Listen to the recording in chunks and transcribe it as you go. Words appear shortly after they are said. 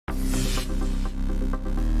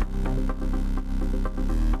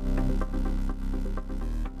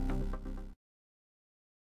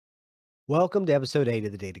Welcome to episode 8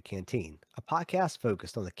 of the Data Canteen, a podcast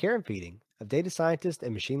focused on the care and feeding of data scientists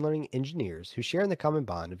and machine learning engineers who share in the common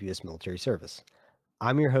bond of U.S. military service.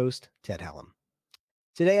 I'm your host, Ted Hallam.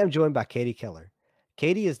 Today I'm joined by Katie Keller.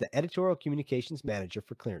 Katie is the editorial communications manager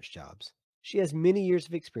for Clearance Jobs. She has many years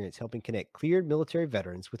of experience helping connect cleared military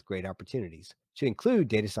veterans with great opportunities, to include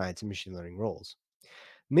data science and machine learning roles.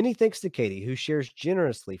 Many thanks to Katie, who shares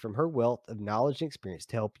generously from her wealth of knowledge and experience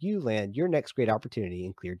to help you land your next great opportunity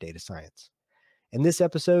in cleared data science. In this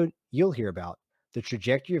episode, you'll hear about the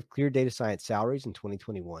trajectory of clear data science salaries in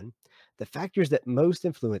 2021, the factors that most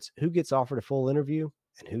influence who gets offered a full interview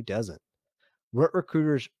and who doesn't, what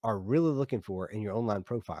recruiters are really looking for in your online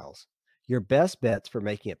profiles, your best bets for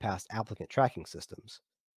making it past applicant tracking systems,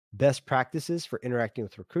 best practices for interacting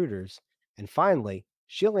with recruiters, and finally,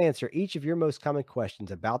 she'll answer each of your most common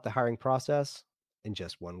questions about the hiring process in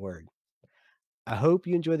just one word. I hope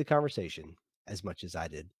you enjoyed the conversation as much as I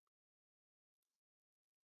did.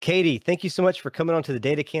 Katie, thank you so much for coming on to the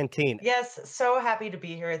Data Canteen. Yes, so happy to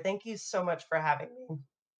be here. Thank you so much for having me.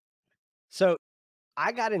 So,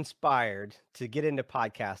 I got inspired to get into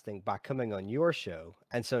podcasting by coming on your show.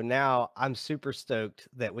 And so now I'm super stoked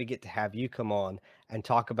that we get to have you come on and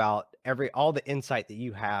talk about all the insight that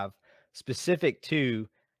you have specific to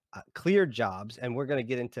cleared jobs. And we're going to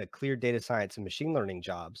get into clear data science and machine learning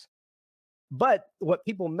jobs. But what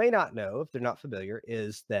people may not know, if they're not familiar,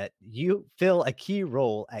 is that you fill a key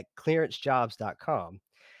role at clearancejobs.com.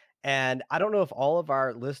 And I don't know if all of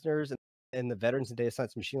our listeners and the veterans and data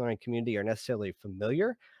science and machine learning community are necessarily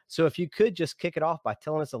familiar. So if you could just kick it off by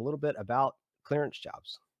telling us a little bit about clearance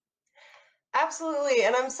jobs. Absolutely.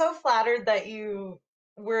 And I'm so flattered that you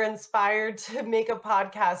were inspired to make a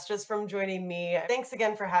podcast just from joining me. Thanks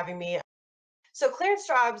again for having me. So, Clearance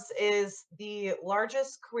Jobs is the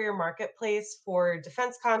largest career marketplace for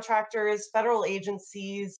defense contractors, federal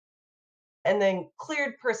agencies, and then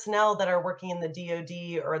cleared personnel that are working in the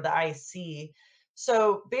DoD or the IC.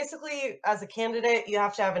 So, basically, as a candidate, you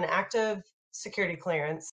have to have an active security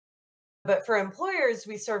clearance. But for employers,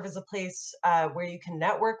 we serve as a place where you can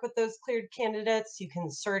network with those cleared candidates. You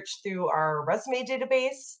can search through our resume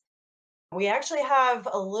database. We actually have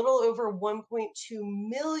a little over 1.2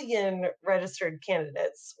 million registered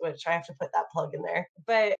candidates, which I have to put that plug in there.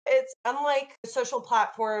 But it's unlike social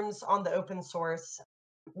platforms on the open source.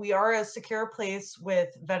 We are a secure place with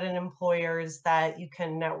vetted employers that you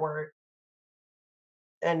can network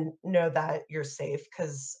and know that you're safe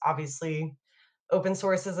because obviously open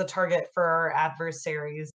source is a target for our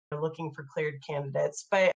adversaries looking for cleared candidates.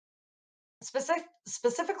 But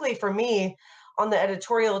specifically for me on the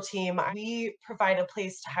editorial team, we provide a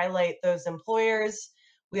place to highlight those employers.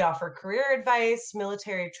 We offer career advice,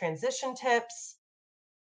 military transition tips,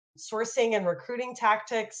 sourcing and recruiting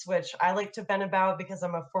tactics, which I like to vent about because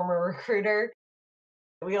I'm a former recruiter.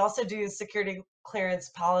 We also do security clearance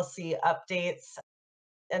policy updates,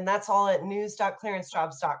 and that's all at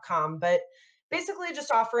news.clearancejobs.com. But basically,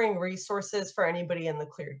 just offering resources for anybody in the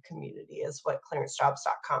cleared community is what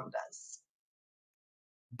clearancejobs.com does.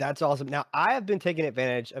 That's awesome. Now, I have been taking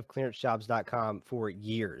advantage of clearancejobs.com for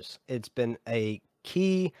years. It's been a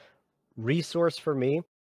key resource for me.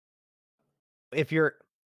 If you're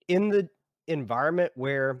in the environment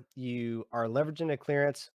where you are leveraging a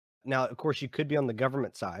clearance, now, of course, you could be on the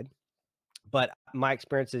government side, but my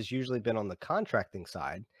experience has usually been on the contracting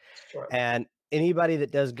side. Sure. And anybody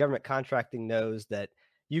that does government contracting knows that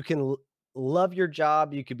you can love your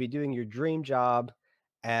job, you could be doing your dream job,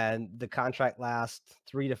 and the contract lasts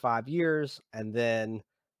 3 to 5 years. And then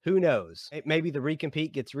who knows? Maybe the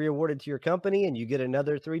recompete gets reawarded to your company and you get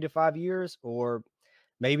another 3 to 5 years, or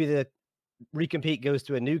maybe the recompete goes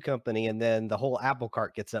to a new company and then the whole apple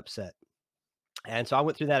cart gets upset. And so I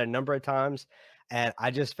went through that a number of times, and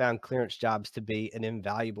I just found clearance jobs to be an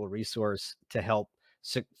invaluable resource to help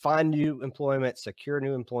find new employment, secure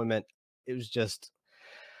new employment. It was just,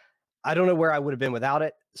 I don't know where I would have been without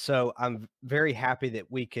it. So I'm very happy that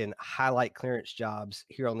we can highlight clearance jobs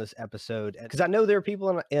here on this episode, because I know there are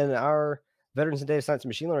people in our veterans and data science and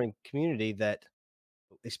machine learning community that,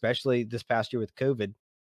 especially this past year with COVID,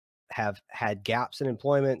 have had gaps in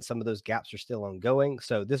employment. Some of those gaps are still ongoing.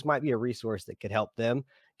 So this might be a resource that could help them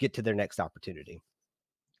get to their next opportunity.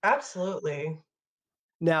 Absolutely.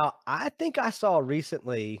 Now, I think I saw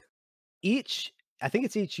recently I think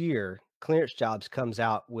it's each year, Clearance Jobs comes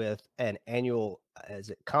out with an annual,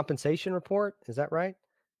 is it compensation report? Is that right?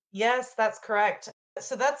 Yes, that's correct.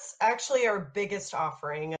 So that's actually our biggest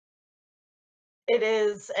offering. It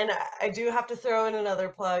is, and I do have to throw in another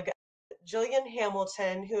plug. Jillian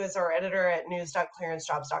Hamilton, who is our editor at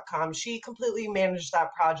news.clearancejobs.com, she completely managed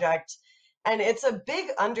that project. And it's a big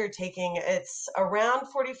undertaking. It's around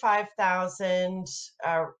 45,000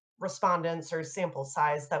 uh, respondents or sample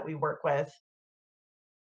size that we work with.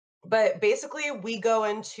 But basically, we go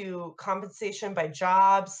into compensation by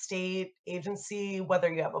job, state, agency,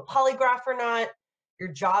 whether you have a polygraph or not, your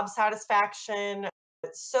job satisfaction,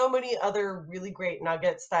 so many other really great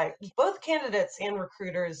nuggets that both candidates and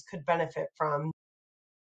recruiters could benefit from.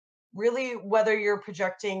 Really, whether you're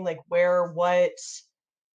projecting like where, what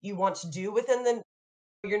you want to do within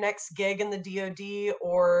your next gig in the DoD,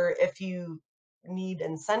 or if you need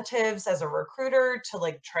incentives as a recruiter to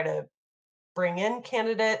like try to bring in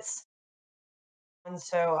candidates. And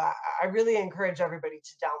so I really encourage everybody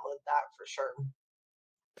to download that for sure.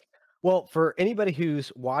 Well, for anybody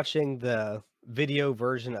who's watching the video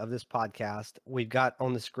version of this podcast, we've got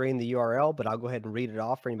on the screen the URL, but I'll go ahead and read it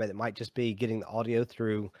off for anybody that might just be getting the audio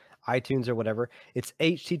through iTunes or whatever. It's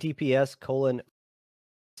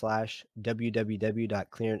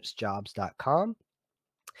https://www.clearancejobs.com.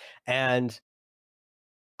 And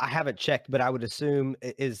I haven't checked, but I would assume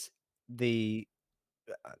is the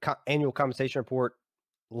annual compensation report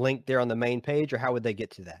linked there on the main page, or how would they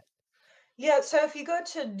get to that? Yeah, so if you go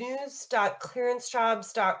to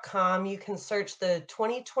news.clearancejobs.com, you can search the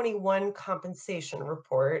 2021 compensation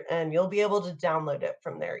report and you'll be able to download it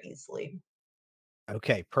from there easily.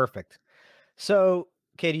 Okay, perfect. So,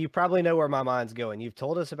 Katie, you probably know where my mind's going. You've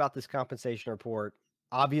told us about this compensation report.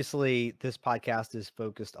 Obviously, this podcast is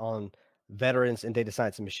focused on veterans in data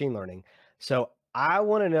science and machine learning. So, I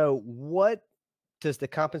want to know, what does the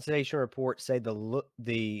compensation report say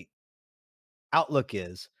the outlook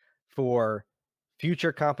is for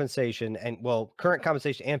future compensation, and well, current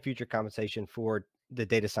compensation and future compensation for the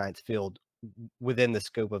data science field within the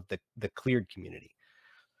scope of the cleared community?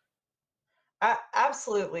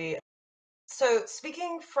 Absolutely. So,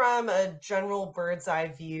 speaking from a general bird's eye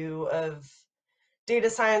view of data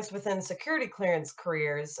science within security clearance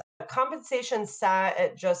careers, compensation sat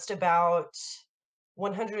at just about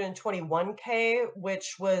 121K,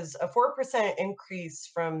 which was a 4% increase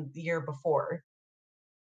from the year before.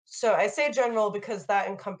 So I say general because that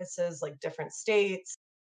encompasses like different states,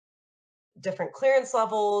 different clearance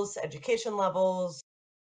levels, education levels,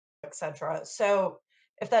 etc. So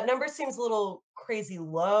if that number seems a little crazy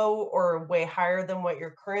low or way higher than what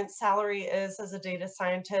your current salary is as a data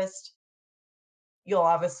scientist, you'll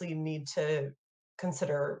obviously need to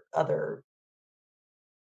consider other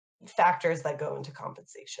factors that go into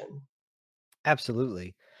compensation.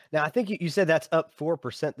 Absolutely. Now, I think you said that's up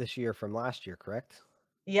 4% this year from last year, correct?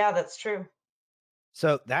 Yeah, that's true.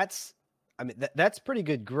 So that's, I mean, that's pretty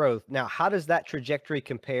good growth. Now, how does that trajectory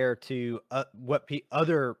compare to what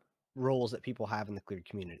other roles that people have in the cleared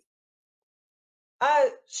community?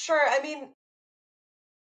 Sure. I mean,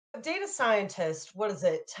 data scientist, what is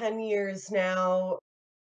it, 10 years now?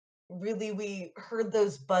 Really, we heard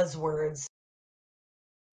those buzzwords,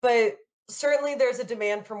 but certainly there's a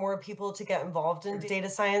demand for more people to get involved in data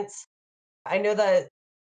science. I know that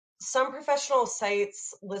some professional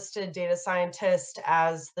sites listed data scientist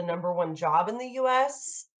as the number one job in the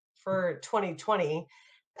US for 2020.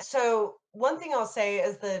 So, one thing I'll say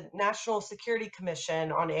is the National Security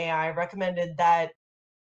Commission on AI recommended that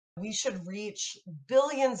we should reach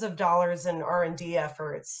billions of dollars in R&D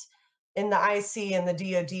efforts in the IC and the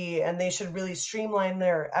DoD, and they should really streamline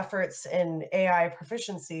their efforts in AI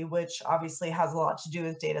proficiency, which obviously has a lot to do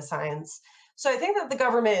with data science. So I think that the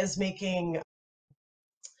government is making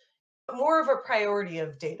more of a priority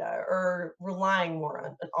of data or relying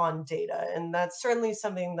more on data. And that's certainly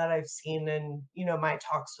something that I've seen in, my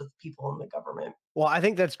talks with people in the government. Well, I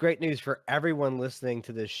think that's great news for everyone listening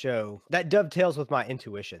to this show. That dovetails with my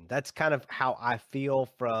intuition. That's kind of how I feel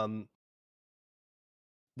from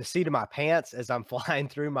the seat of my pants as I'm flying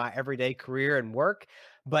through my everyday career and work,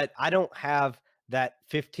 but I don't have that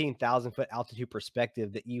 15,000-foot altitude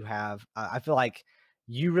perspective that you have. I feel like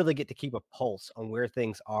you really get to keep a pulse on where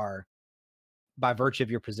things are by virtue of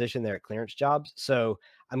your position there at Clearance Jobs. So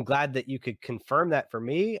I'm glad that you could confirm that for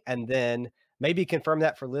me, and then maybe confirm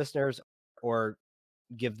that for listeners, or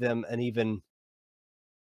give them an even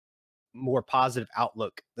more positive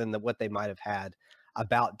outlook than what they might have had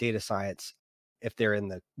about data science if they're in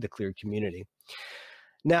the cleared community.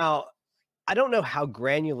 Now, I don't know how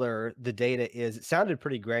granular the data is. It sounded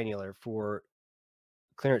pretty granular for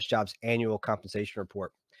Clearance Jobs annual compensation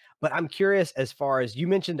report. But I'm curious, as far as you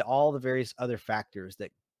mentioned all the various other factors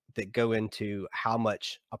that go into how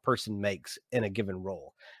much a person makes in a given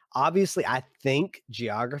role. Obviously, I think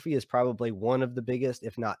geography is probably one of the biggest,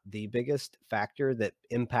 if not the biggest factor that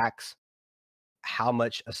impacts how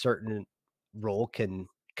much a certain role can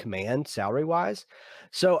command salary wise.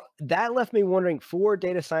 So that left me wondering for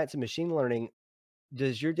data science and machine learning,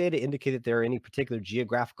 does your data indicate that there are any particular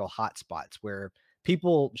geographical hotspots where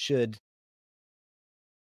people should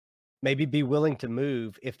maybe be willing to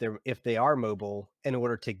move if they are mobile in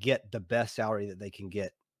order to get the best salary that they can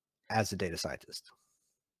get as a data scientist?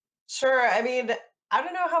 Sure. I mean, I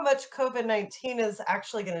don't know how much COVID-19 is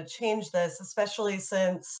actually going to change this, especially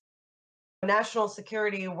since national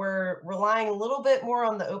security, we're relying a little bit more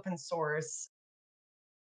on the open source.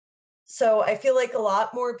 So I feel like a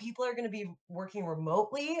lot more people are going to be working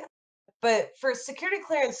remotely. But for security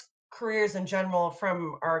clearance careers in general,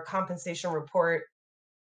 from our compensation report,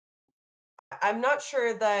 I'm not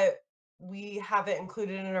sure that we have it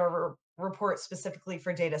included in our report specifically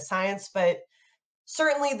for data science, but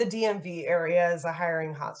certainly the DMV area is a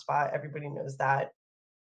hiring hotspot. Everybody knows that.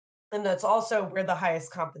 And that's also where the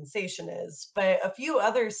highest compensation is. But a few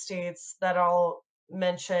other states that I'll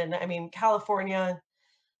mention, I mean, California,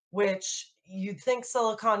 which you'd think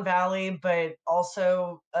Silicon Valley, but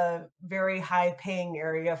also a very high paying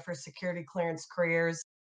area for security clearance careers.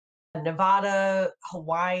 Nevada,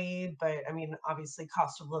 Hawaii, but I mean, obviously,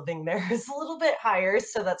 cost of living there is a little bit higher,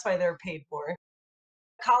 so that's why they're paid more.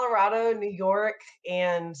 Colorado, New York,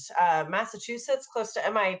 and Massachusetts, close to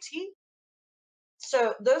MIT.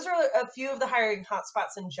 So those are a few of the hiring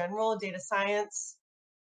hotspots in general. Data science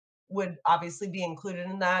would obviously be included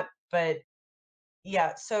in that, but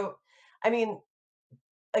yeah. So, I mean,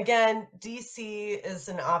 again, DC is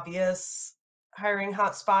an obvious hiring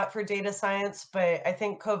hotspot for data science, but I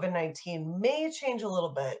think COVID-19 may change a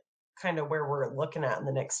little bit, kind of where we're looking at in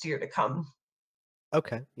the next year to come.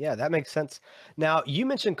 Okay, yeah, that makes sense. Now, you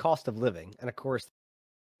mentioned cost of living, and of course,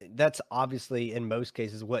 that's obviously in most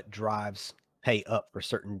cases what drives pay up for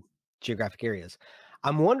certain geographic areas.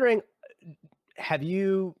 I'm wondering, have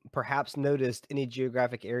you perhaps noticed any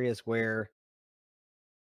geographic areas where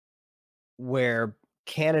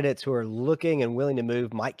candidates who are looking and willing to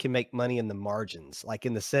move might can make money in the margins, like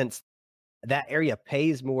in the sense that area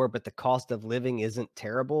pays more, but the cost of living isn't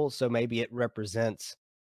terrible, so maybe it represents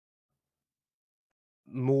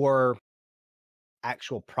more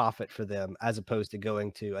actual profit for them as opposed to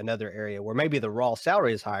going to another area where maybe the raw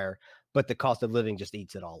salary is higher, but the cost of living just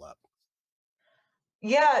eats it all up.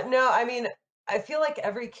 Yeah, no, I mean, I feel like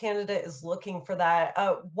every candidate is looking for that.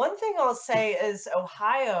 One thing I'll say is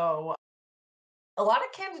Ohio, a lot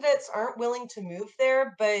of candidates aren't willing to move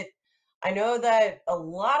there, but I know that a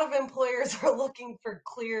lot of employers are looking for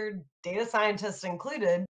cleared data scientists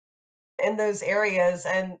included in those areas,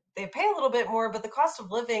 and they pay a little bit more, but the cost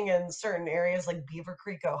of living in certain areas like Beaver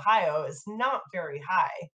Creek, Ohio is not very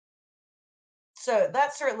high. So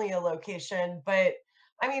that's certainly a location, but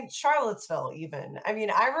I mean, Charlottesville, even. I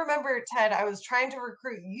mean, I remember, Ted, I was trying to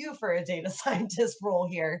recruit you for a data scientist role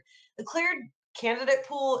here. The cleared candidate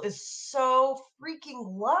pool is so freaking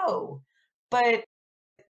low. But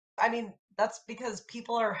I mean, that's because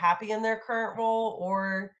people are happy in their current role,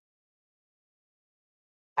 or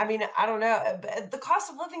I mean, I don't know. The cost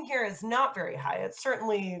of living here is not very high. It's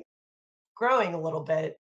certainly growing a little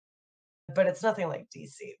bit, but it's nothing like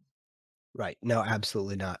DC. Right. No,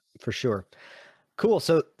 absolutely not. For sure. Cool.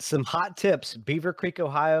 So some hot tips, Beaver Creek,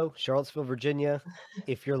 Ohio, Charlottesville, Virginia.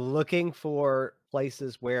 If you're looking for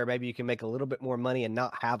places where maybe you can make a little bit more money and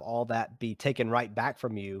not have all that be taken right back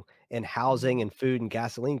from you in housing Mhm. and food and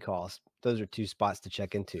gasoline costs, those are two spots to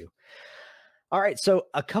check into. All right. So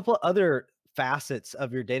a couple other facets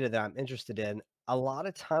of your data that I'm interested in. A lot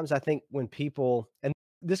of times I think when people, and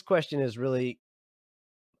this question is really,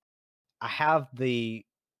 I have the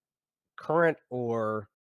current or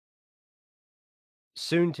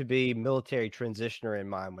soon to be military transitioner in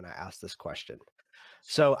mind when I ask this question.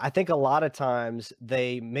 So I think a lot of times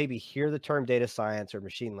they maybe hear the term data science or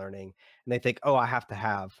machine learning and they think, oh, I have to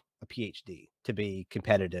have a PhD to be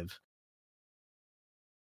competitive.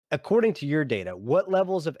 According to your data, what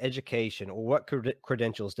levels of education or what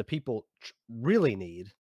credentials do people really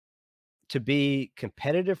need to be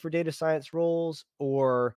competitive for data science roles?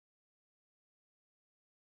 Or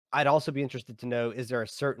I'd also be interested to know, is there a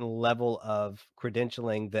certain level of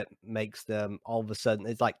credentialing that makes them all of a sudden,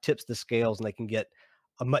 it's like tips the scales and they can get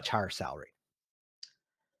a much higher salary?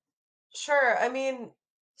 Sure. I mean,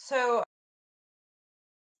 so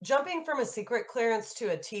jumping from a secret clearance to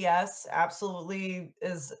a TS absolutely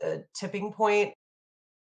is a tipping point.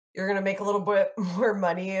 You're going to make a little bit more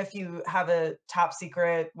money if you have a top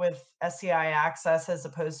secret with SCI access as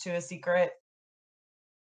opposed to a secret.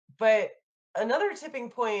 But another tipping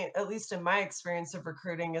point, at least in my experience of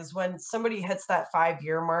recruiting, is when somebody hits that 5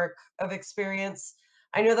 year mark of experience.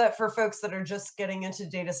 I know that for folks that are just getting into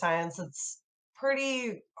data science, it's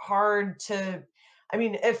pretty hard to. I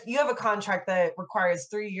mean, if you have a contract that requires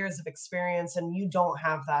 3 years of experience and you don't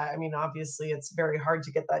have that, I mean, obviously it's very hard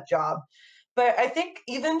to get that job. But I think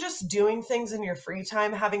even just doing things in your free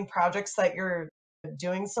time, having projects that you're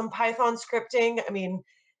doing some Python scripting, I mean,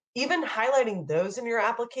 even highlighting those in your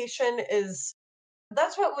application is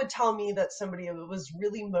that's what would tell me that somebody was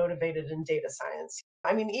really motivated in data science.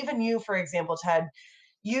 I mean, even you, for example, Ted,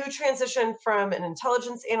 you transitioned from an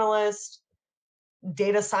intelligence analyst,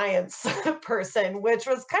 data science person, which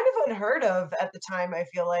was kind of unheard of at the time, I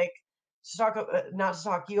feel like. To talk, not to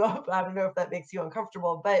talk you up, I don't know if that makes you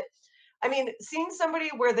uncomfortable, but I mean, seeing somebody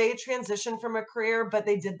where they transitioned from a career, but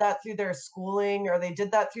they did that through their schooling or they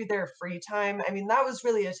did that through their free time, I mean, that was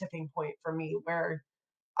really a tipping point for me where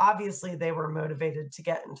obviously they were motivated to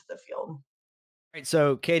get into the field. Right.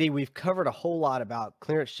 So, Katie, we've covered a whole lot about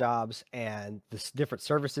clearance jobs and the different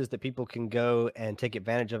services that people can go and take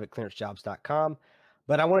advantage of at clearancejobs.com.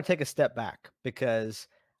 But I want to take a step back because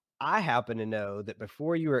I happen to know that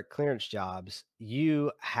before you were at Clearance Jobs,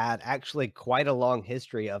 you had actually quite a long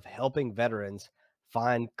history of helping veterans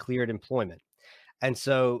find cleared employment. And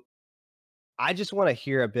so I just want to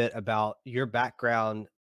hear a bit about your background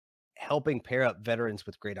helping pair up veterans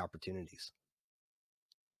with great opportunities.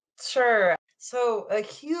 Sure. So, a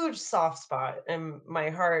huge soft spot in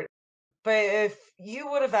my heart. But if you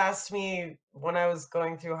would have asked me when I was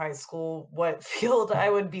going through high school what field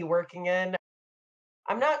I would be working in,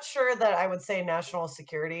 I'm not sure that I would say national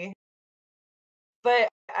security. But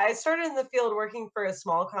I started in the field working for a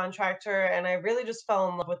small contractor, and I really just fell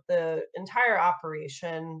in love with the entire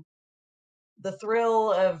operation. The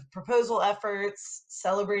thrill of proposal efforts,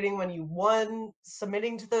 celebrating when you won,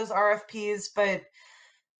 submitting to those RFPs. But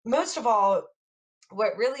most of all,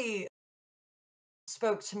 what really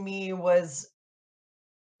spoke to me was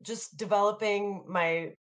just developing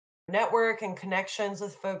my network and connections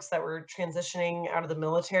with folks that were transitioning out of the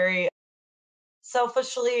military.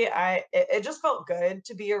 Selfishly, it just felt good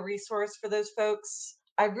to be a resource for those folks.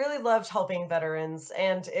 I really loved helping veterans,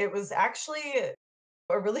 and it was actually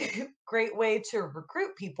a really great way to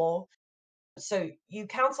recruit people. So you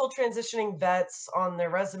counsel transitioning vets on their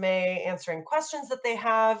resume, answering questions that they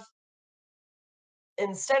have,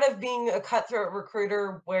 instead of being a cutthroat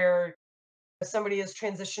recruiter where somebody is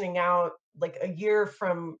transitioning out like a year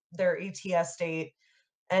from their ATS date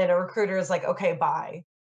and a recruiter is like, okay, bye.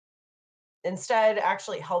 Instead,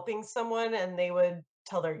 actually helping someone and they would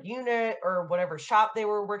tell their unit or whatever shop they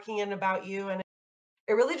were working in about you. And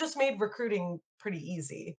it really just made recruiting pretty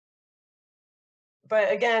easy.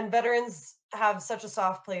 But again, veterans have such a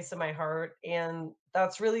soft place in my heart. And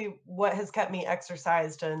that's really what has kept me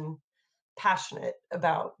exercised and passionate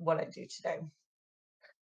about what I do today.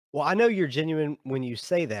 Well, I know you're genuine when you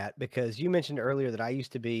say that because you mentioned earlier that I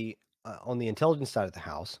used to be on the intelligence side of the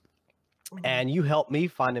house, Mhm. and you helped me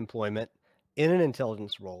find employment in an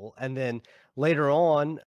intelligence role. And then later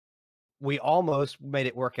on, we almost made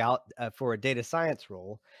it work out for a data science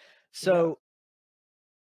role. Yep. So,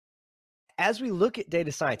 as we look at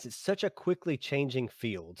data science, it's such a quickly changing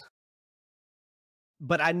field.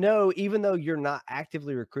 But I know even though you're not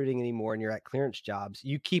actively recruiting anymore and you're at clearance jobs,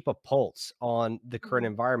 you keep a pulse on the current Mhm.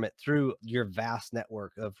 environment through your vast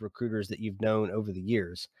network of recruiters that you've known over the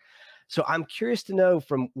years. So I'm curious to know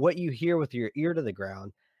from what you hear with your ear to the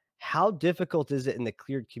ground, how difficult is it in the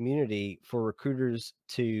cleared community for recruiters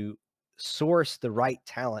to source the right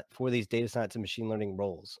talent for these data science and machine learning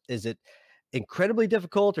roles? Is it incredibly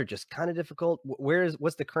difficult or just kind of difficult?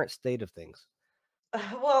 What's the current state of things?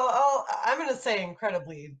 Well, I'm going to say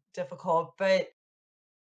incredibly difficult, but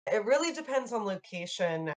it really depends on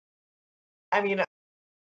location. I mean,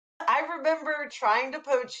 I remember trying to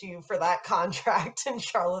poach you for that contract in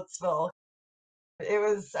Charlottesville. It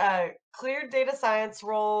was a clear data science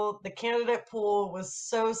role. The candidate pool was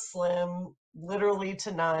so slim, literally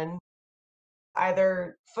to none.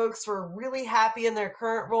 Either folks were really happy in their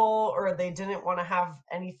current role or they didn't want to have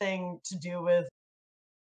anything to do with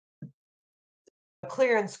a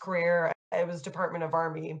clearance career. It was Department of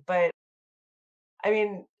Army. But I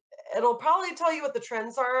mean, it'll probably tell you what the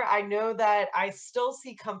trends are. I know that I still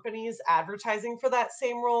see companies advertising for that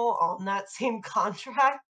same role on that same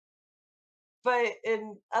contract, but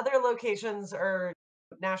in other locations or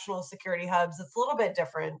national security hubs, it's a little bit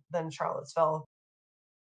different than Charlottesville.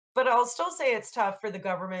 But I'll still say it's tough for the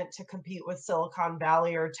government to compete with Silicon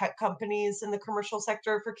Valley or tech companies in the commercial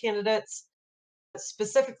sector for candidates.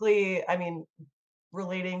 Specifically, I mean,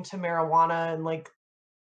 relating to marijuana and like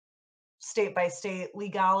state by state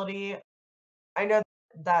legality, I know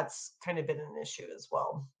that's kind of been an issue as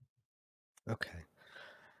well. Okay.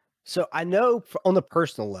 So I know on the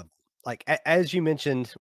personal level, like as you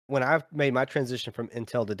mentioned, when I've made my transition from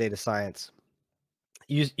Intel to data science,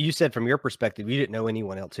 you said from your perspective you didn't know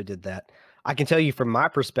anyone else who did that. I can tell you from my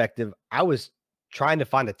perspective, I was trying to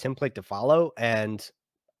find a template to follow, and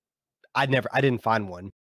I didn't find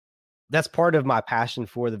one. That's part of my passion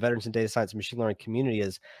for the veterans and data science and machine learning community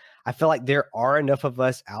is I feel like there are enough of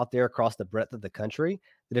us out there across the breadth of the country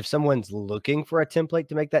that if someone's looking for a template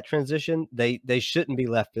to make that transition, they shouldn't be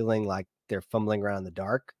left feeling like they're fumbling around in the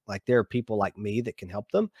dark. Like there are people like me that can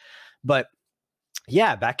help them. But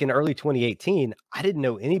yeah, back in early 2018, I didn't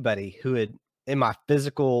know anybody who had in my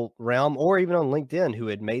physical realm or even on LinkedIn who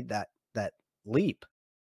had made that leap.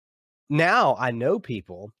 Now I know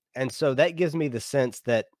people, and so that gives me the sense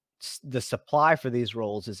that the supply for these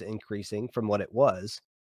roles is increasing from what it was.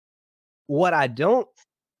 What I don't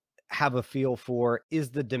have a feel for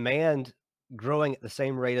is the demand growing at the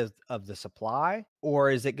same rate as of the supply,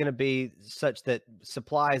 or is it gonna be such that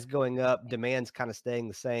supply is going up, demand's kinda staying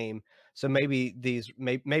the same? So maybe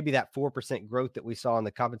maybe that 4% growth that we saw in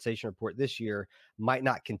the compensation report this year might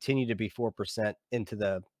not continue to be 4% into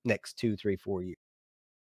the next 2, 3, 4 years.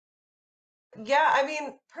 Yeah, I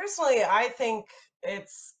mean, personally, I think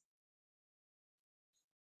it's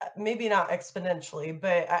maybe not exponentially,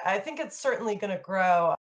 but I think it's certainly going to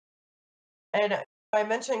grow. And I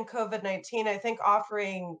mentioned COVID-19. I think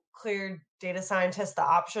offering cleared data scientists the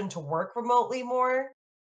option to work remotely more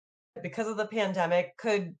because of the pandemic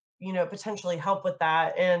could, potentially help with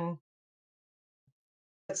that. And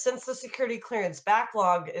since the security clearance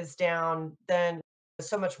backlog is down, then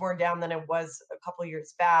so much more down than it was a couple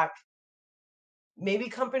years back, maybe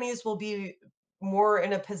companies will be more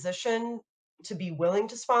in a position to be willing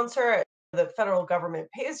to sponsor. The federal government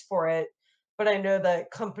pays for it, but I know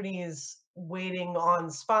that companies waiting on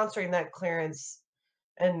sponsoring that clearance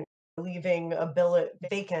and leaving a billet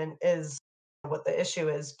vacant is what the issue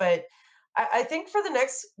is. But I think for the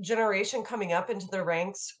next generation coming up into the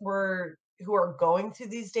ranks, who are going through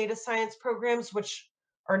these data science programs, which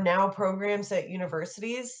are now programs at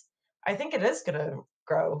universities, I think it is going to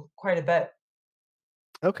grow quite a bit.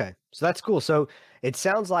 Okay, so that's cool. So it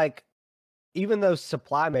sounds like even though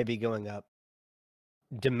supply may be going up,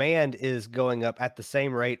 demand is going up at the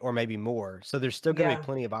same rate or maybe more. So there's still going to be Yeah,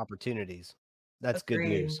 plenty of opportunities. That's good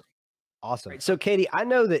agreed. news. Awesome. So Katie, I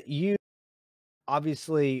know that you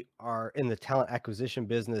obviously are in the talent acquisition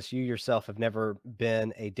business. You yourself have never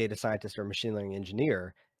been a data scientist or machine learning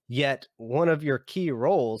engineer. Yet one of your key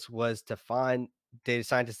roles was to find data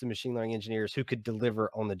scientists and machine learning engineers who could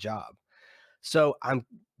deliver on the job. So I'm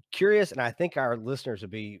curious, and I think our listeners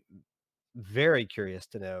would be very curious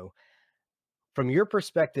to know from your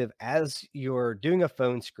perspective as you're doing a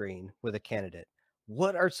phone screen with a candidate,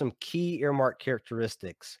 what are some key earmark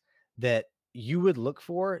characteristics that you would look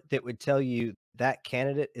for that would tell you that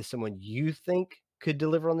candidate is someone you think could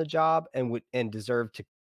deliver on the job and would and deserve to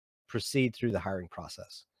proceed through the hiring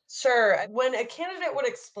process? Sure. When a candidate would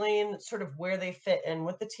explain sort of where they fit in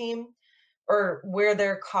with the team or where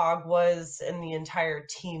their cog was in the entire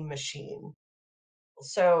team machine.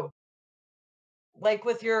 So, like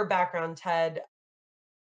with your background, Ted,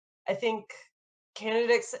 I think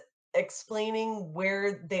candidates explaining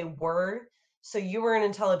where they were. So you were an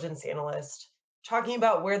intelligence analyst, talking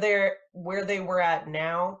about where they were at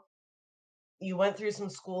now. You went through some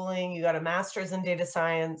schooling, you got a master's in data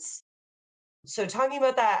science. So talking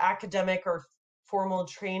about that academic or formal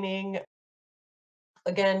training,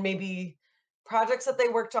 again, maybe projects that they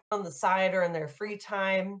worked on the side or in their free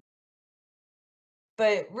time.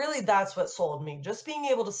 But really that's what sold me, just being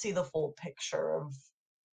able to see the full picture of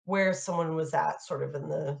where someone was at sort of in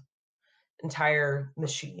the entire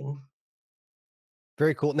machine.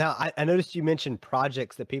 Very cool. Now, I noticed you mentioned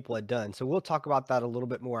projects that people had done. So we'll talk about that a little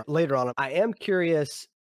bit more later on. I am curious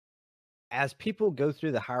as people go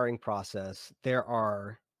through the hiring process, there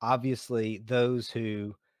are obviously those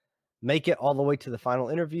who make it all the way to the final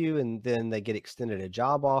interview and then they get extended a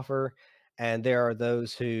job offer. And there are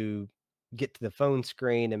those who get to the phone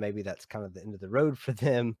screen and maybe that's kind of the end of the road for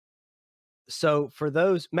them. So for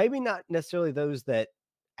those, maybe not necessarily those that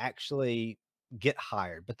actually get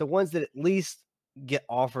hired, but the ones that at least get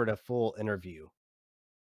offered a full interview,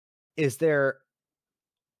 is there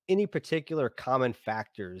any particular common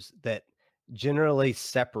factors that generally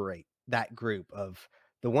separate that group of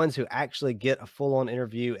the ones who actually get a full on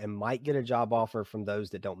interview and might get a job offer from those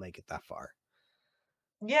that don't make it that far?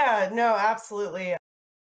 Yeah, no, absolutely.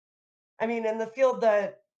 I mean, in the field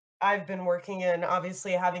that I've been working in,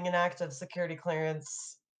 obviously having an active security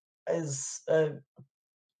clearance is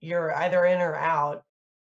you're either in or out.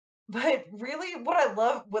 But really what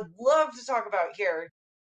I would love to talk about here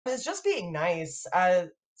is just being nice.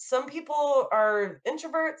 some people are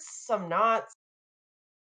introverts, some not,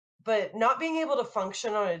 but not being able to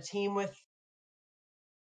function on a team with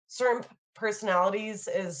certain personalities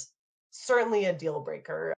is certainly a deal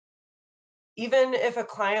breaker. Even if a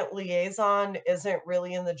client liaison isn't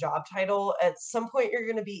really in the job title, at some point you're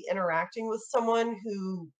going to be interacting with someone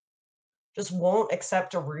who just won't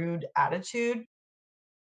accept a rude attitude.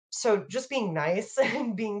 So just being nice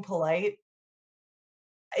and being polite,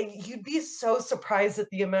 you'd be so surprised at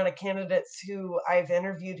the amount of candidates who I've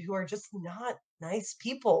interviewed who are just not nice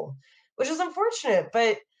people, which is unfortunate.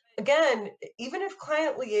 But again, even if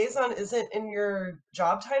client liaison isn't in your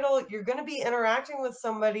job title, you're going to be interacting with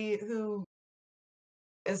somebody who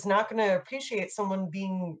is not going to appreciate someone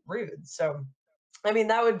being rude. So, I mean,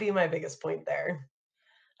 that would be my biggest point there.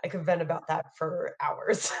 I could vent about that for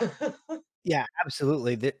hours. Yeah,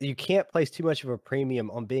 absolutely. You can't place too much of a premium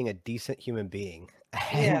on being a decent human being,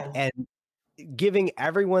 Yeah, and giving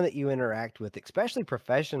everyone that you interact with, especially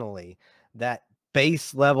professionally, that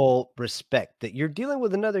base level respect that you're dealing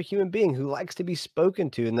with another human being who likes to be spoken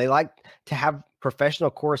to and they like to have professional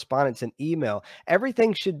correspondence and email.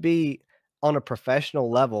 Everything should be on a professional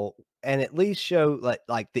level and at least show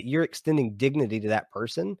like that you're extending dignity to that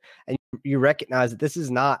person and you recognize that this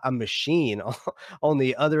is not a machine on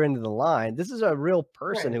the other end of the line. This is a real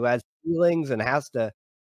person right, who has feelings and has to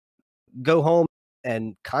go home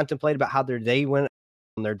and contemplate about how their day went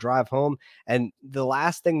on their drive home. And the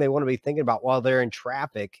last thing they want to be thinking about while they're in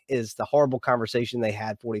traffic is the horrible conversation they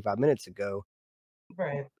had 45 minutes ago,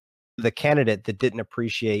 right. the candidate that didn't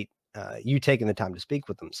appreciate you taking the time to speak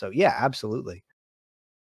with them. So, yeah, absolutely.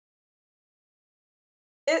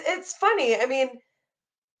 It's funny. I mean,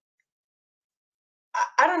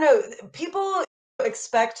 I don't know. People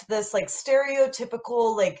expect this like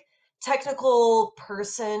stereotypical, like technical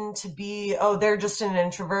person to be, oh, they're just an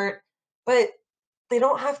introvert, but they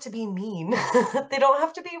don't have to be mean. They don't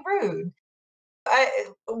have to be rude.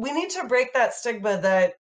 We need to break that stigma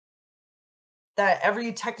that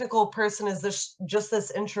every technical person is this just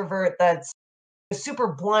this introvert that's super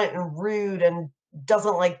blunt and rude and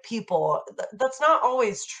doesn't like people. That's not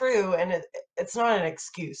always true, and it's not an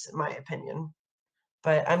excuse, in my opinion.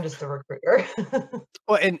 But I'm just a recruiter.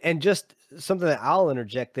 Well, and just something that I'll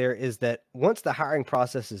interject there is that once the hiring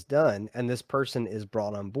process is done and this person is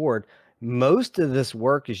brought on board, most of this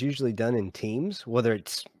work is usually done in teams, whether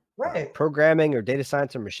it's Right, programming or data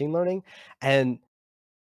science or machine learning. And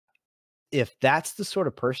if that's the sort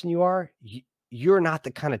of person you are, you're not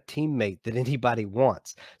the kind of teammate that anybody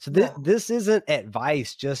wants. So no, this isn't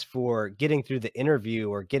advice just for getting through the interview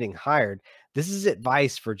or getting hired. This is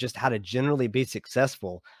advice for just how to generally be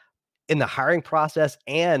successful in the hiring process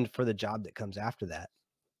and for the job that comes after that.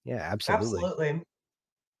 Yeah, absolutely. absolutely.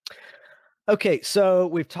 Okay, so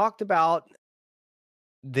we've talked about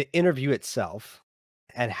the interview itself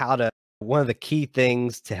and how to one of the key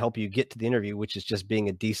things to help you get to the interview, which is just being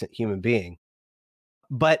a decent human being.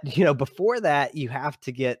 But, before that, you have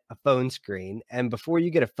to get a phone screen, and before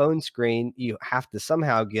you get a phone screen, you have to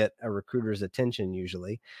somehow get a recruiter's attention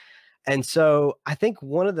usually. And so, I think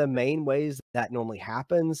one of the main ways that normally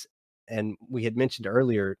happens, and we had mentioned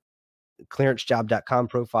earlier, clearancejob.com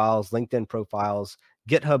profiles, LinkedIn profiles,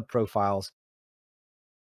 GitHub profiles,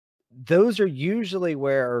 those are usually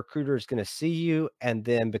where a recruiter is gonna see you and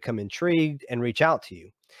then become intrigued and reach out to you.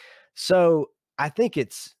 So, I think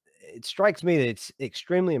it strikes me that it's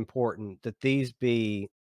extremely important that these be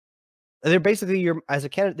they're basically your as a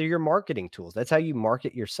candidate, they're your marketing tools. That's how you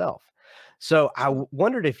market yourself. So,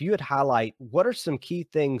 wondered if you would highlight what are some key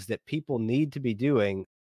things that people need to be doing,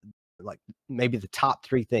 like maybe the top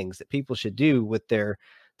 3 things that people should do with their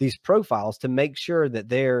these profiles to make sure that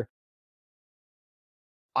they're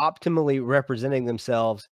optimally representing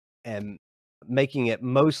themselves and making it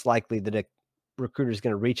most likely that a recruiter is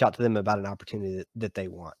gonna reach out to them about an opportunity that they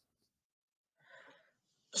want.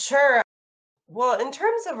 Sure. Well, in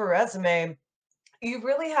terms of a resume, you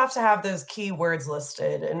really have to have those keywords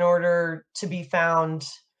listed in order to be found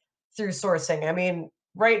through sourcing. I mean,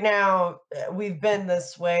 right now, we've been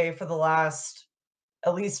this way for the last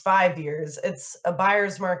at least 5 years. It's a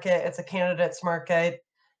buyer's market, it's a candidate's market.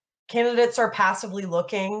 Candidates are passively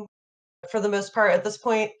looking for the most part at this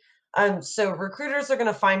point. So recruiters are going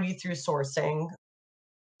to find you through sourcing.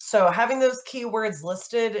 So having those keywords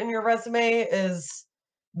listed in your resume is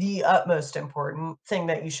the utmost important thing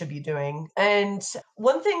that you should be doing. And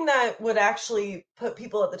one thing that would actually put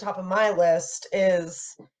people at the top of my list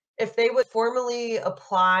is if they would formally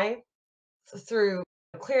apply through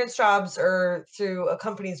clearance jobs or through a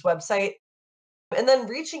company's website and then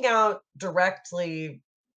reaching out directly,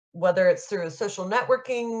 whether it's through a social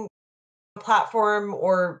networking platform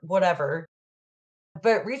or whatever,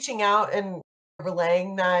 but reaching out and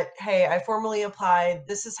relaying that, hey, I formally applied,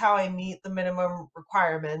 this is how I meet the minimum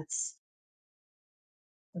requirements.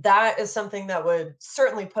 That is something that would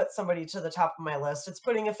certainly put somebody to the top of my list. It's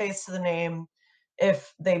putting a face to the name.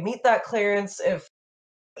 If they meet that clearance, if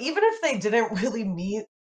even if they didn't really meet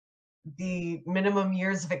the minimum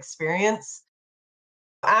years of experience,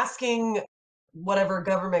 asking whatever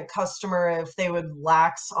government customer if they would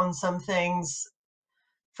lax on some things.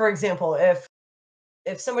 For example, if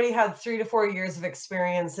somebody had 3 to 4 years of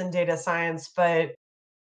experience in data science, but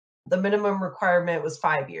the minimum requirement was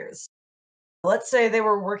 5 years. Let's say they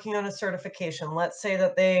were working on a certification. Let's say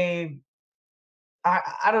that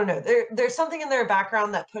I don't know, there's something in their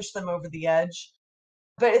background that pushed them over the edge.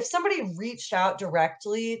 But if somebody reached out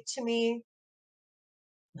directly to me,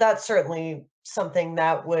 that's certainly something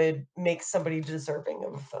that would make somebody deserving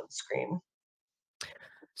of a phone screen.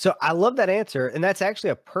 So I love that answer. And that's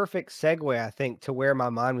actually a perfect segue, I think, to where my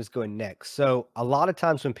mind was going next. So a lot of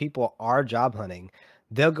times when people are job hunting,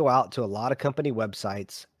 they'll go out to a lot of company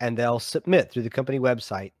websites and they'll submit through the company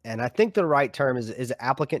website. And I think the right term is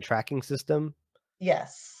applicant tracking system.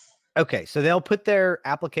 Yes. Okay, so they'll put their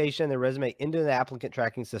application, their resume into the applicant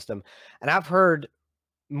tracking system. And I've heard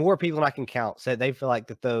more people than I can count say they feel like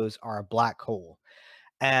that those are a black hole.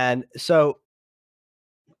 And so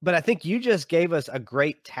but I think you just gave us a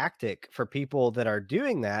great tactic for people that are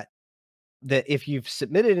doing that, that if you've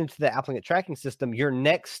submitted into the applicant tracking system, your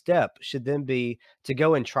next step should then be to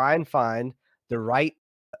go and try and find the right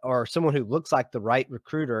or someone who looks like the right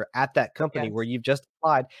recruiter at that company where Yes. you've just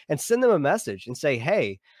applied and send them a message and say,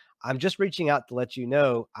 "Hey, I'm just reaching out to let you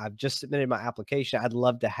know I've just submitted my application. I'd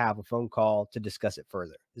love to have a phone call to discuss it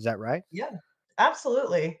further." Is that right? Yeah,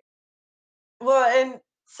 absolutely. Well, and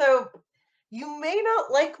so you may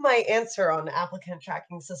not like my answer on applicant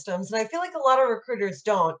tracking systems, and I feel like a lot of recruiters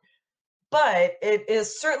don't, but it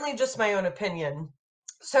is certainly just my own opinion.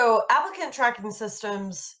 So, applicant tracking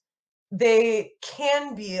systems, they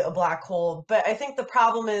can be a black hole, but I think the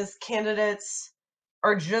problem is candidates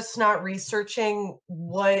are just not researching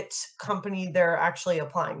what company they're actually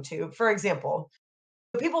applying to. For example,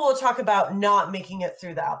 people will talk about not making it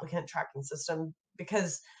through the applicant tracking system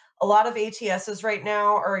because a lot of ATSs right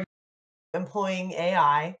now are employing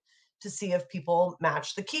AI to see if people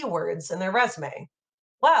match the keywords in their resume.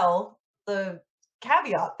 Well, the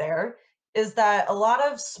caveat there is that a lot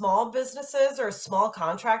of small businesses or small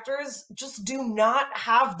contractors just do not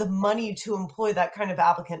have the money to employ that kind of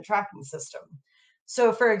applicant tracking system.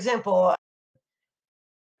 So, for example,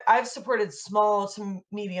 I've supported small to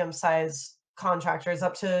medium sized contractors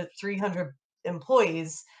up to 300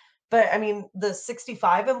 employees. But I mean, the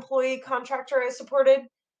 65 employee contractor I supported,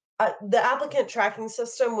 the applicant tracking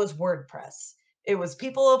system was WordPress. It was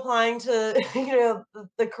people applying to,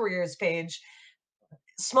 the careers page.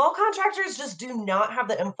 Small contractors just do not have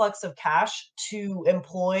the influx of cash to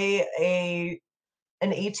employ an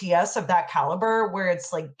ATS of that caliber where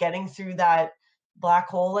it's like getting through that black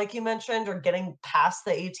hole, like you mentioned, or getting past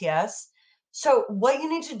the ATS. So, what you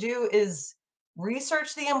need to do is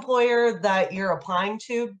research the employer that you're applying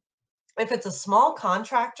to. If it's a small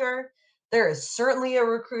contractor, there is certainly a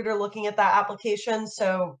recruiter looking at that application.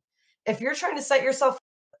 So, if you're trying to set yourself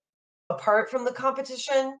apart from the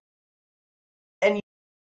competition and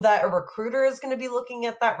that a recruiter is going to be looking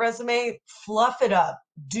at that resume, fluff it up.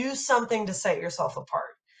 Do something to set yourself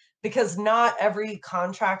apart because not every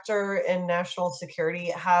contractor in national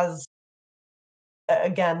security has,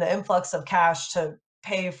 again, the influx of cash to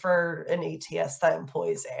pay for an ATS that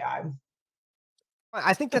employs AI.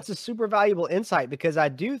 I think that's a super valuable insight because I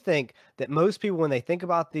do think that most people, when they think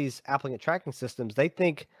about these applicant tracking systems, they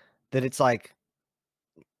think that it's like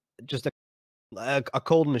just a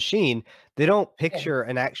cold machine. They don't Yeah. picture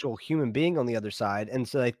an actual human being on the other side, and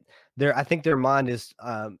so I think their mind is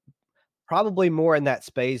probably more in that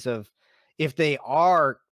space of if they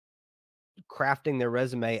are crafting their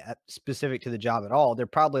resume specific to the job at all, they're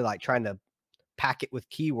probably like trying to pack it with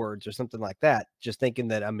keywords or something like that, just thinking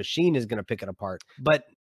that a machine is going to pick it apart. But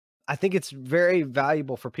I think it's very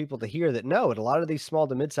valuable for people to hear that no, at a lot of these small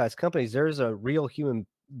to mid-sized companies, there's a real human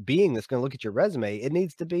being that's going to look at your resume. It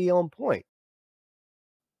needs to be on point.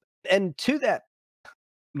 And to that,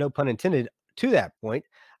 no pun intended, to that point,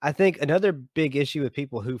 I think another big issue with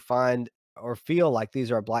people who find or feel like these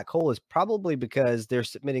are a black hole is probably because they're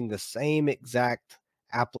submitting the same exact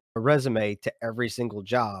resume to every single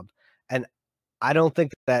job. And I don't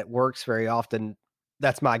think that works very often.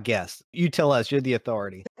 That's my guess. You tell us, you're the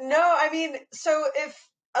authority. No, I mean, so if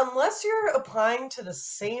unless you're applying to the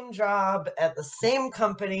same job at the same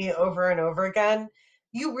company over and over again,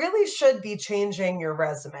 you really should be changing your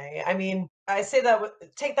resume. I mean, I say that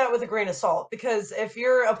take that with a grain of salt because if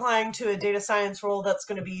you're applying to a data science role that's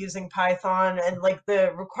going to be using Python and like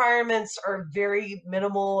the requirements are very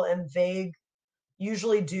minimal and vague,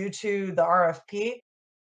 usually due to the RFP,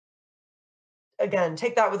 again,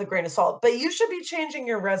 take that with a grain of salt. But you should be changing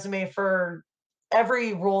your resume for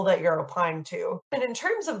every role that you're applying to. And in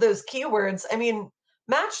terms of those keywords, I mean,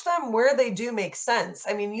 match them where they do make sense.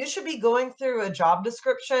 I mean, you should be going through a job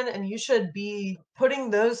description and you should be putting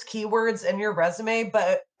those keywords in your resume,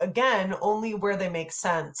 but again, only where they make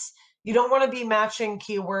sense. You don't want to be matching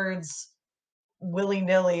keywords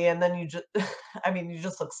willy-nilly and then you just I mean, you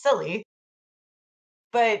just look silly.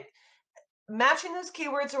 But matching those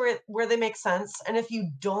keywords where they make sense, and if you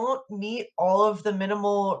don't meet all of the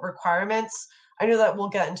minimal requirements, I know that we'll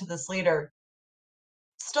get into this later,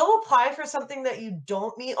 still apply for something that you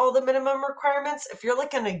don't meet all the minimum requirements. If you're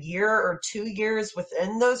like in a year or 2 years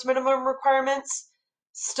within those minimum requirements,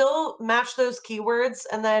 still match those keywords.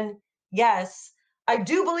 And then, yes, I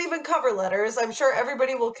do believe in cover letters. I'm sure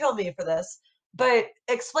everybody will kill me for this, but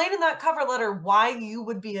explain in that cover letter why you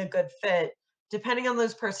would be a good fit depending on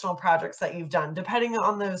those personal projects that you've done, depending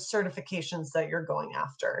on those certifications that you're going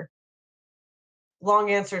after. Long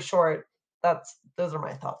answer short, that's those are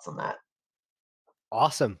my thoughts on that.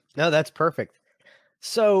 Awesome. No, that's perfect.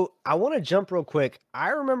 So I want to jump real quick.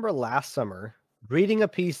 I remember last summer reading a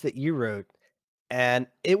piece that you wrote, and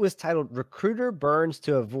it was titled Recruiter Burns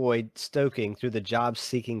to Avoid Stoking Through the Job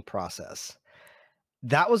Seeking Process.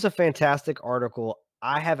 That was a fantastic article.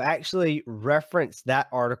 I have actually referenced that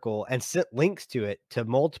article and sent links to it to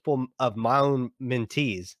multiple of my own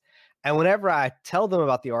mentees. And whenever I tell them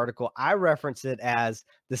about the article, I reference it as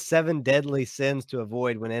the 7 deadly sins to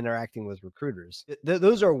avoid when interacting with recruiters.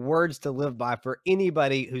 Those are words to live by for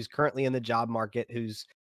anybody who's currently in the job market, who's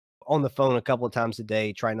on the phone a couple of times a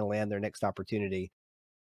day trying to land their next opportunity.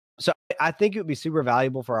 So I think it would be super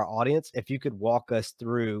valuable for our audience if you could walk us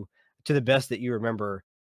through, to the best that you remember,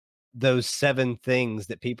 those 7 things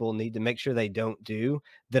that people need to make sure they don't do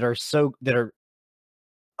that are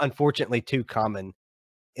unfortunately too common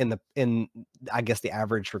in I guess the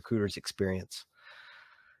average recruiter's experience.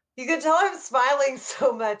 You can tell I'm smiling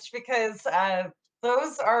so much because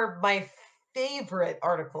those are my favorite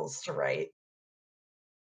articles to write.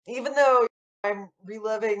 Even though I'm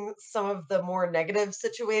reliving some of the more negative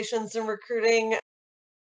situations in recruiting,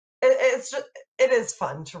 it's just, it is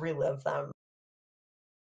fun to relive them.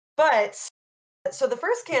 But so the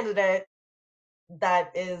first candidate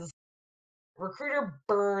that is recruiter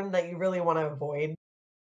burn that you really want to avoid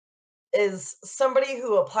is somebody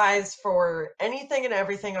who applies for anything and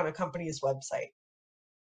everything on a company's website.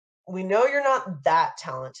 We know you're not that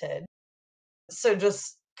talented. So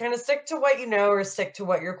just kind of stick to what you know or stick to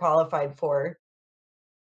what you're qualified for.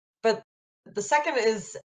 But the second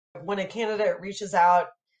is when a candidate reaches out,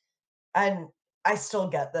 and I still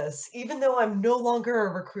get this, even though I'm no longer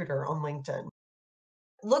a recruiter on LinkedIn.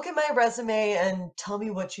 Look at my resume and tell me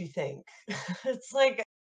what you think. It's like,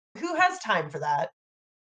 who has time for that?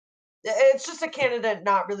 It's just a candidate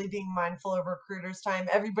not really being mindful of recruiters' time.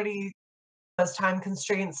 Everybody has time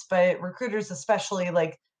constraints, but recruiters especially,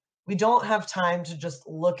 like, we don't have time to just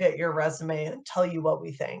look at your resume and tell you what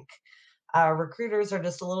we think. Recruiters are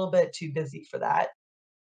just a little bit too busy for that.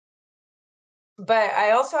 But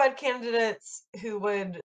I also had candidates who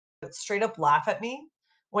would straight up laugh at me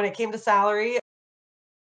when it came to salary,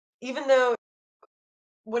 even though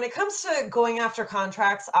when it comes to going after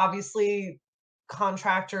contracts, obviously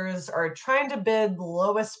contractors are trying to bid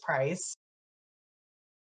lowest price,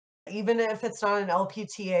 even if it's not an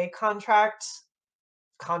LPTA contract.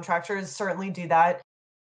 Contractors certainly do that.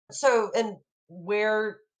 So, and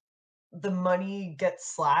where the money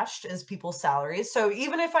gets slashed is people's salaries. So,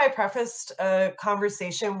 even if I prefaced a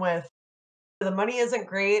conversation with the money isn't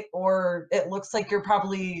great or it looks like you're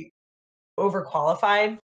probably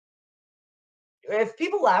overqualified, if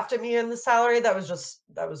people laughed at me in the salary, that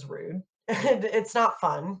was rude. And it's not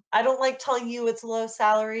fun. I don't like telling you it's a low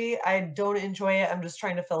salary. I don't enjoy it. I'm just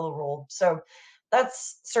trying to fill a role. So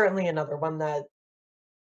that's certainly another one that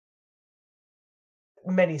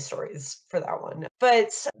many stories for that one. But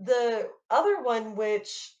the other one,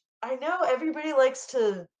 which I know everybody likes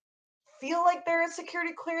to feel like they're a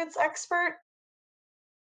security clearance expert,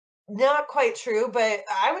 not quite true, but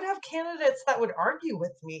I would have candidates that would argue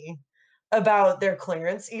with me about their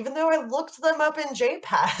clearance, even though I looked them up in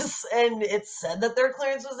JPass and it said that their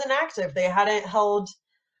clearance was inactive. They hadn't held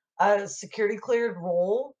a security cleared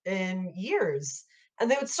role in years, and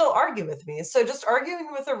they would still argue with me. So just arguing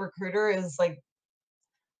with a recruiter is like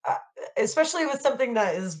uh, especially with something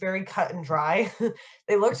that is very cut and dry.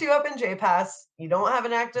 They looked you up in JPass. You don't have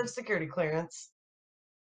an active security clearance,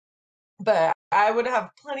 but I would have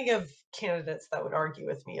plenty of candidates that would argue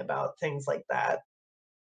with me about things like that.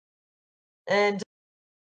 And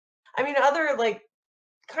I mean, other like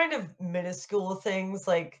kind of minuscule things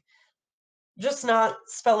like just not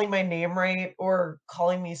spelling my name right or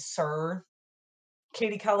calling me sir.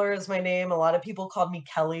 Katie Keller is my name. A lot of people called me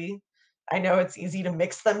Kelly. I know it's easy to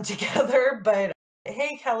mix them together, but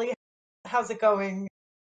hey, Kelly, how's it going?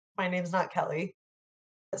 My name's not Kelly.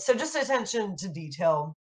 So just attention to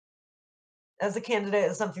detail as a candidate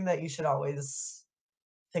is something that you should always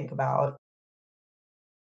think about.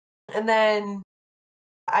 And then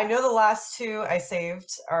I know the last two I saved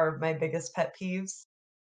are my biggest pet peeves.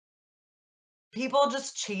 People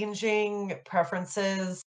just changing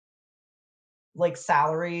preferences like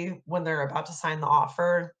salary when they're about to sign the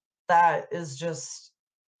offer. That is just,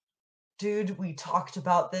 dude, we talked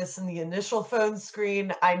about this in the initial phone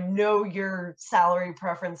screen. I know your salary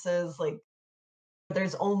preferences. Like,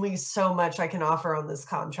 there's only so much I can offer on this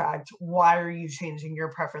contract. Why are you changing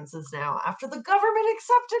your preferences now after the government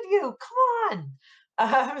accepted you? Come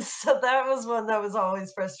on. So that was one that was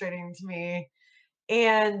always frustrating to me.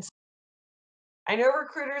 And I know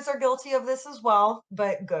recruiters are guilty of this as well,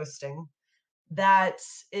 but ghosting. That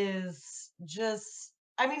is just,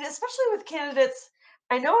 I mean, especially with candidates.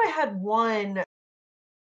 I know I had one,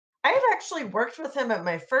 I had actually worked with him at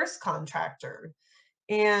my first contractor,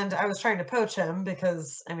 and I was trying to poach him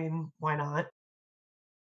because, I mean, why not?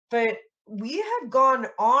 But we had gone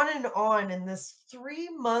on and on in this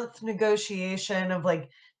 3-month negotiation of like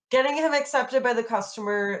getting him accepted by the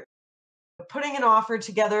customer, putting an offer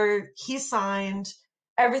together. He signed,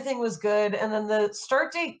 everything was good. And then the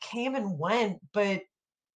start date came and went, but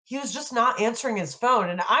he was just not answering his phone.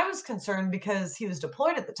 And I was concerned because he was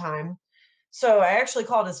deployed at the time. So I actually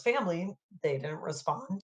called his family. They didn't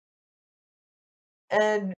respond.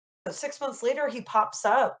 And 6 months later, he pops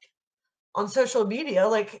up on social media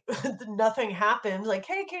like nothing happened. Like,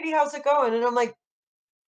 hey, Katie, how's it going? And I'm like,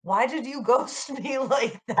 why did you ghost me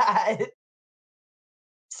like that?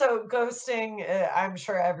 So, ghosting, I'm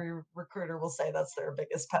sure every recruiter will say that's their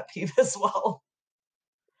biggest pet peeve as well.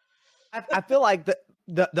 I feel like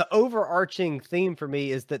the overarching theme for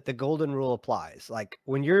me is that the golden rule applies. Like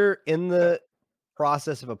when you're in Yeah, the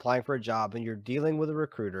process of applying for a job and you're dealing with a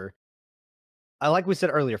recruiter, I like we said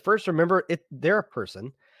earlier, first remember they're a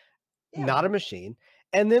person, yeah, not a machine.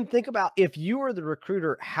 And then think about if you were the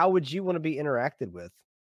recruiter, how would you want to be interacted with?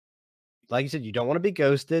 Like you said, you don't want to be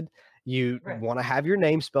ghosted. You right. want to have your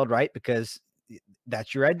name spelled right because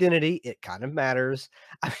that's your identity. It kind of matters.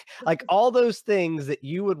 I mean, like all those things that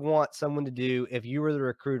you would want someone to do if you were the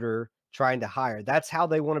recruiter trying to hire. That's how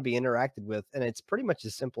they want to be interacted with. And it's pretty much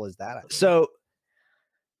as simple as that. Absolutely. So,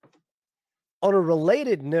 on a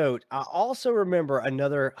related note, I also remember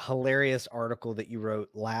another hilarious article that you wrote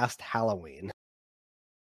last Halloween.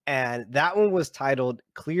 And that one was titled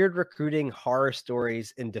Cleared Recruiting Horror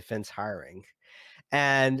Stories in Defense Hiring.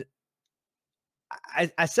 And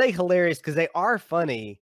I say hilarious because they are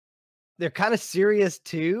funny. They're kind of serious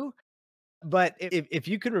too. But if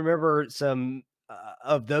you can remember some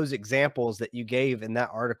of those examples that you gave in that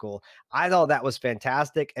article, I thought that was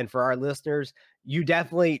fantastic. And for our listeners, you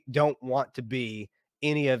definitely don't want to be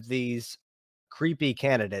any of these creepy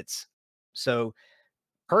candidates. So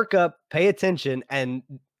perk up, pay attention, and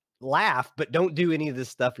laugh, but don't do any of this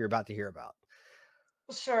stuff you're about to hear about.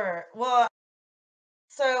 Sure. Well,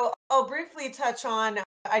 so I'll briefly touch on,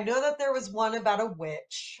 I know that there was one about a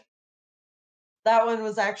witch. That one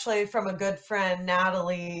was actually from a good friend,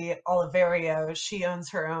 Natalie Oliverio. She owns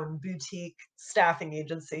her own boutique staffing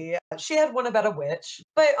agency. She had one about a witch.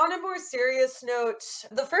 But on a more serious note,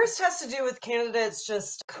 the first has to do with candidates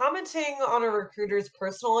just commenting on a recruiter's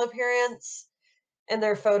personal appearance and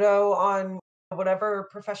their photo on whatever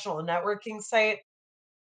professional networking site.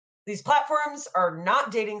 These platforms are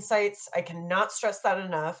not dating sites. I cannot stress that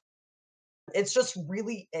enough. It's just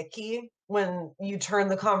really icky when you turn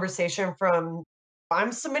the conversation from,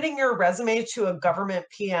 I'm submitting your resume to a government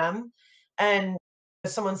PM, and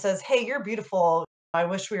someone says, "Hey, you're beautiful. I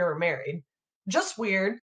wish we were married." Just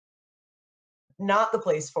weird, not the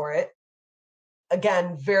place for it.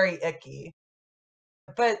 Again, very icky.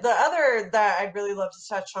 But the other that I'd really love to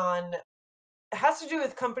touch on has to do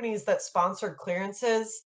with companies that sponsor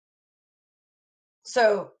clearances.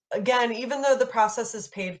 So again, even though the process is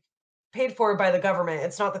paid for by the government,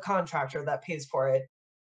 it's not the contractor that pays for it.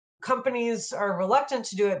 Companies are reluctant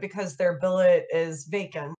to do it because their billet is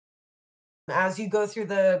vacant. As you go through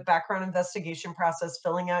the background investigation process,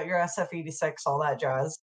 filling out your SF-86, all that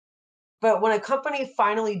jazz, But when a company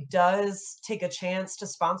finally does take a chance to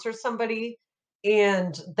sponsor somebody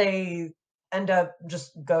and they end up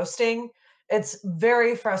just ghosting, it's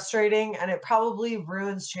very frustrating and it probably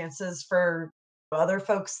ruins chances for other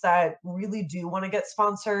folks that really do want to get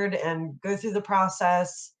sponsored and go through the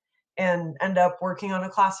process and end up working on a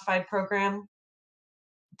classified program.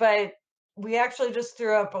 But we actually just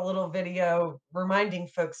threw up a little video reminding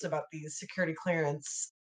folks about these security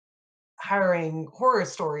clearance hiring horror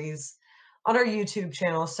stories on our YouTube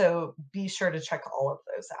channel. So be sure to check all of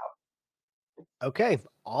those out. Okay,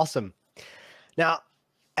 awesome. Now,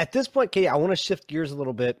 at this point, Katie, I want to shift gears a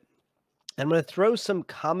little bit. I'm going to throw some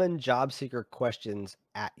common job seeker questions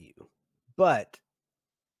at you, but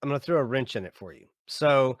I'm going to throw a wrench in it for you.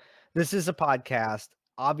 So, this is a podcast.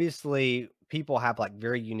 Obviously, people have like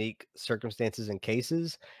very unique circumstances and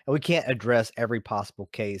cases, and we can't address every possible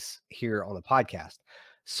case here on the podcast.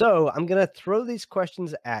 So, I'm going to throw these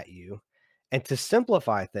questions at you. And to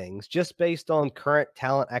simplify things, just based on current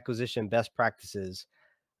talent acquisition best practices,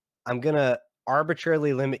 I'm going to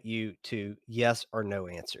arbitrarily limit you to yes or no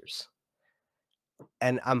answers.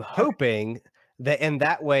 And I'm Okay. hoping that in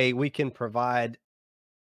that way we can provide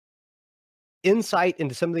insight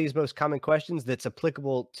into some of these most common questions that's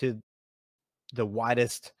applicable to the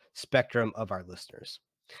widest spectrum of our listeners.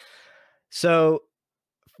 So,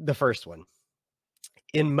 the first one,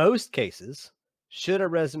 in most cases, should a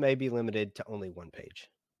resume be limited to only one page?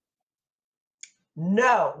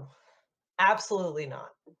 No, absolutely not.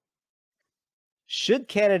 Should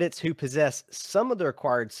candidates who possess some of the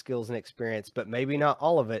required skills and experience, but maybe not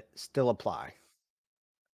all of it, still apply?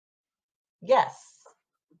 Yes,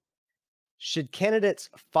 Should candidates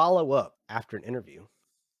follow up after an interview?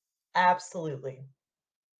 absolutely.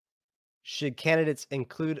 Should candidates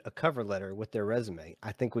include a cover letter with their resume?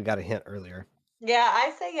 I think we got a hint earlier. Yeah,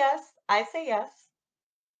 I say yes. I say yes.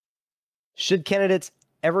 Should candidates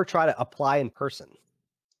ever try to apply in person?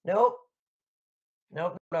 Nope.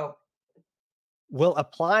 Nope. Nope. Will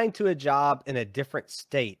applying to a job in a different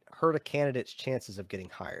state hurt a candidate's chances of getting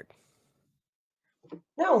hired?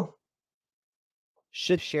 No.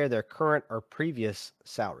 Should share their current or previous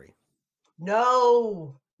salary?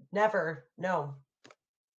 No. Never. No.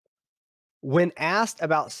 When asked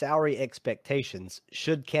about salary expectations,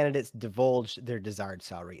 should candidates divulge their desired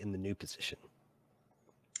salary in the new position?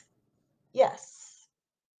 Yes.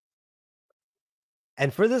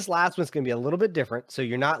 And for this last one, it's going to be a little bit different. So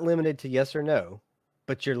you're not limited to yes or no,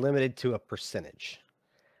 but you're limited to a percentage.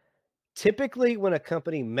 Typically, when a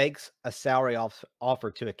company makes a salary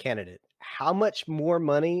offer to a candidate, how much more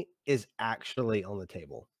money is actually on the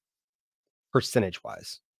table, percentage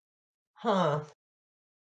wise? Huh.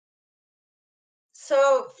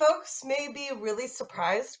 So folks may be really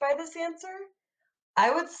surprised by this answer.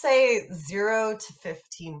 I would say 0 to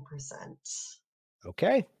 15%.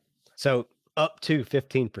 Okay. So up to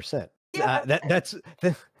 15%. Yeah.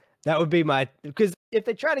 That would be my, because if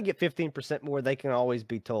they try to get 15% more, they can always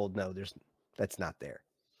be told, no, that's not there.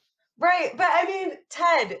 Right, but I mean,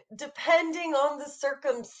 Ted, depending on the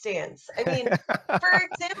circumstance. I mean, for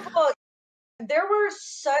example, there were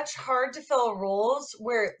such hard to fill roles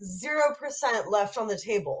where 0% left on the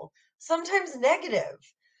table, sometimes negative.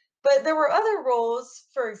 But there were other roles,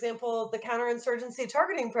 for example, the counterinsurgency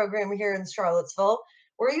targeting program here in Charlottesville,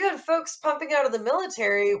 where you had folks pumping out of the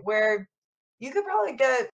military where you could probably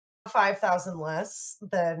get 5,000 less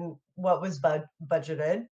than what was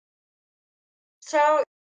budgeted. So,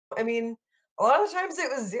 I mean, a lot of times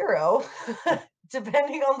it was 0,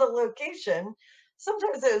 depending on the location.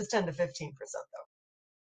 Sometimes it was 10 to 15%, though.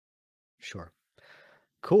 Sure.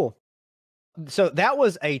 Cool. So that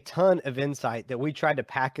was a ton of insight that we tried to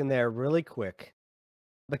pack in there really quick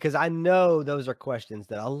because I know those are questions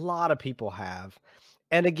that a lot of people have.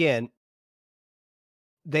 And again,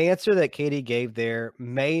 the answer that Katie gave there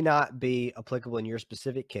may not be applicable in your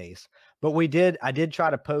specific case, but I did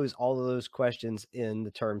try to pose all of those questions in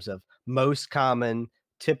the terms of most common,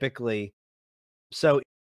 typically. So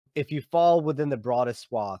if you fall within the broadest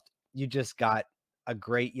swath, you just got a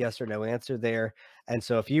great yes or no answer there. And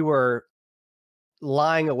so if you were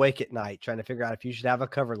lying awake at night trying to figure out if you should have a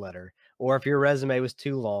cover letter or if your resume was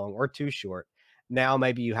too long or too short, now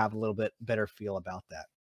maybe you have a little bit better feel about that.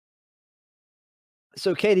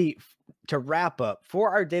 So, Katie, to wrap up,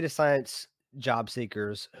 for our data science job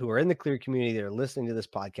seekers who are in the Clear community that are listening to this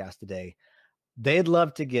podcast today, they'd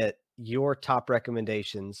love to get your top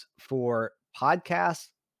recommendations for podcasts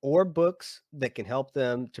or books that can help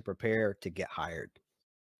them to prepare to get hired.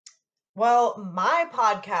 Well, my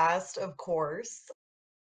podcast, of course.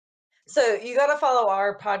 So you got to follow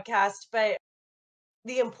our podcast, but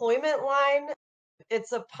the employment line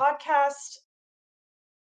It's a podcast.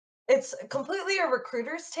 It's completely a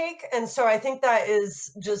recruiter's take, and so I think that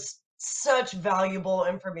is just such valuable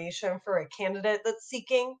information for a candidate that's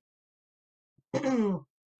seeking.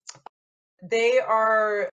 They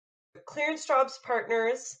are Clearance Jobs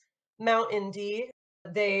partners, Mount Indy.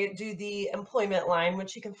 They do the employment line,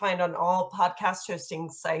 which you can find on all podcast hosting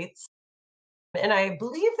sites. And I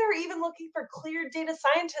believe they're even looking for cleared data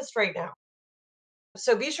scientists right now.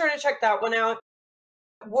 So be sure to check that one out.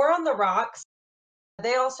 War on the Rocks.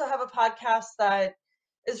 They also have a podcast that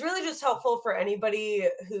is really just helpful for anybody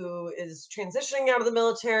who is transitioning out of the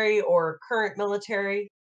military or current military.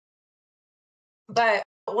 But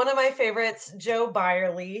one of my favorites, Joe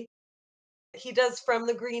Byerly, he does From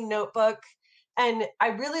the Green Notebook. And I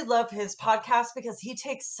really love his podcast because he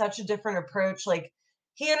takes such a different approach. Like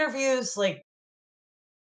he interviews like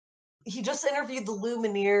he just interviewed the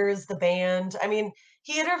Lumineers, the band. I mean,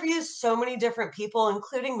 he interviews so many different people,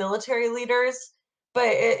 including military leaders, but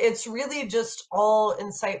it's really just all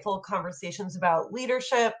insightful conversations about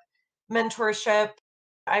leadership, mentorship.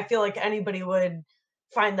 I feel like anybody would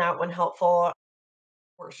find that one helpful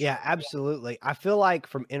for Yeah, sure. absolutely. I feel like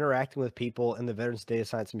from interacting with people in the veterans data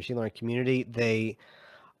science and machine learning community, they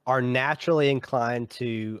are naturally inclined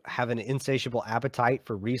to have an insatiable appetite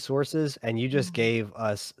for resources, and you just Mhm. gave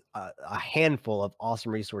us a handful of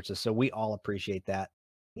awesome resources, so we all appreciate that.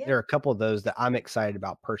 Yeah. There are a couple of those that I'm excited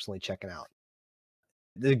about personally checking out.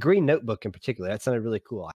 The Green Notebook in particular, that sounded really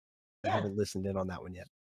cool. I Yeah. haven't listened in on that one yet.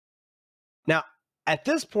 Now, at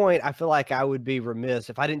this point, I feel like I would be remiss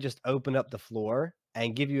if I didn't just open up the floor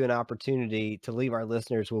and give you an opportunity to leave our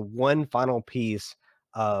listeners with one final piece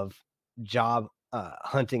of job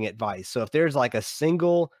hunting advice. So, if there's like a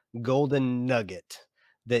single golden nugget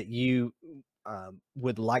that you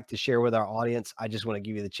would like to share with our audience, I just want to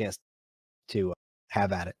give you the chance to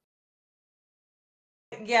have at it.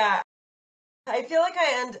 Yeah. I feel like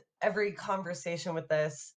I end every conversation with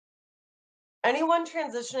this. Anyone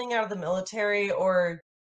transitioning out of the military or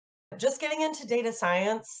just getting into data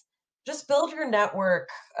science, just build your network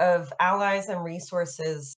of allies and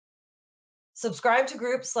resources. Subscribe to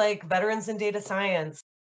groups like Veterans in Data Science,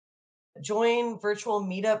 join virtual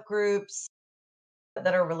meetup groups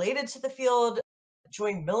that are related to the field,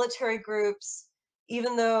 join military groups,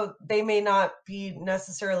 even though they may not be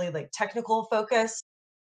necessarily like technical focused.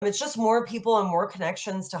 It's just more people and more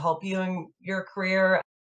connections to help you in your career.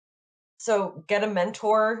 So get a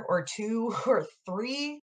mentor or two or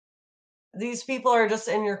three. These people are just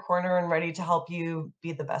in your corner and ready to help you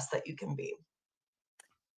be the best that you can be.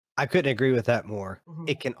 I couldn't agree with that more. Mhm.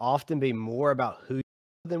 It can often be more about who you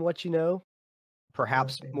know than what you know,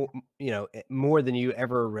 perhaps Absolutely. more, more than you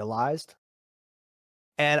ever realized.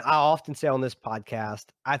 And I often say on this podcast,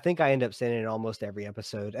 I think I end up saying it in almost every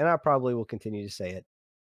episode, and I probably will continue to say it.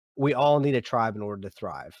 We all need a tribe in order to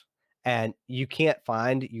thrive. And you can't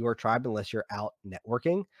find your tribe unless you're out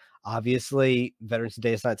networking. Obviously, veterans of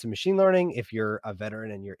data science and machine learning, if you're a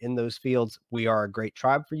veteran and you're in those fields, we are a great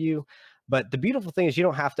tribe for you. But the beautiful thing is you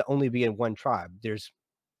don't have to only be in one tribe. There's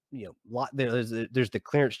lot there's the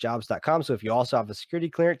clearancejobs.com. So if you also have a security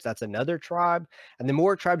clearance, that's another tribe. And the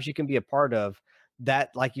more tribes you can be a part of,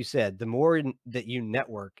 that, like you said, the more that you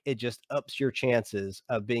network, it just ups your chances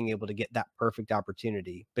of being able to get that perfect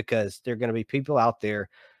opportunity because there are going to be people out there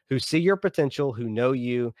who see your potential, who know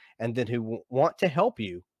you, and then who want to help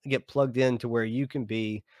you get plugged in to where you can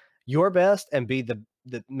be your best and be the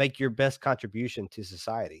make your best contribution to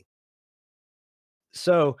society.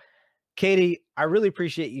 So Katie, I really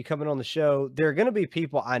appreciate you coming on the show. There are going to be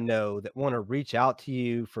people I know that want to reach out to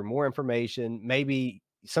you for more information. Maybe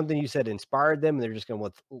something you said inspired them, and they're just going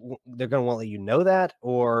to they're going to want to let you know that,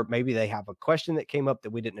 or maybe they have a question that came up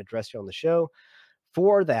that we didn't address here on the show.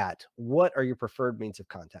 For that, what are your preferred means of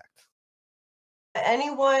contact?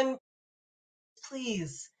 Anyone,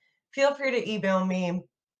 please feel free to email me.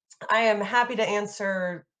 I am happy to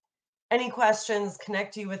answer any questions,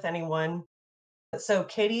 connect you with anyone. So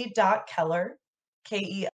katie.keller,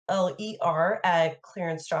 Keller at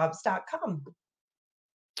clearancejobs.com.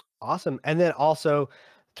 Awesome. And then also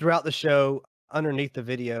throughout the show, underneath the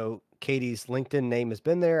video, Katie's LinkedIn name has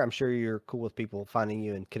been there. I'm sure you're cool with people finding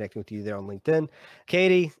you and connecting with you there on LinkedIn.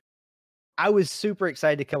 Katie, I was super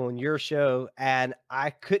excited to come on your show, and I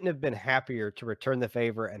couldn't have been happier to return the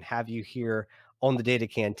favor and have you here on the Data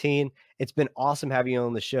Canteen. It's been awesome having you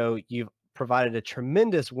on the show. You've provided a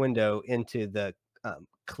tremendous window into the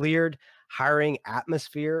cleared hiring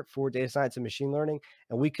atmosphere for data science and machine learning,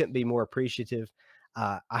 and we couldn't be more appreciative.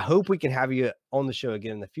 I hope we can have you on the show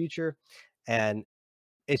again in the future, and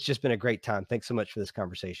it's just been a great time. Thanks so much for this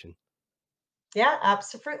conversation. Yeah,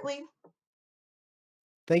 absolutely.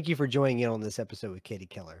 Thank you for joining in on this episode with Katie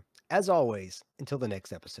Keller. As always, until the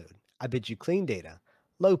next episode, I bid you clean data,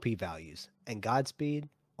 low p values, and Godspeed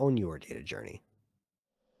on your data journey.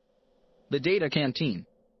 The Data Canteen.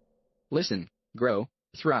 Listen, grow,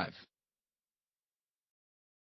 thrive.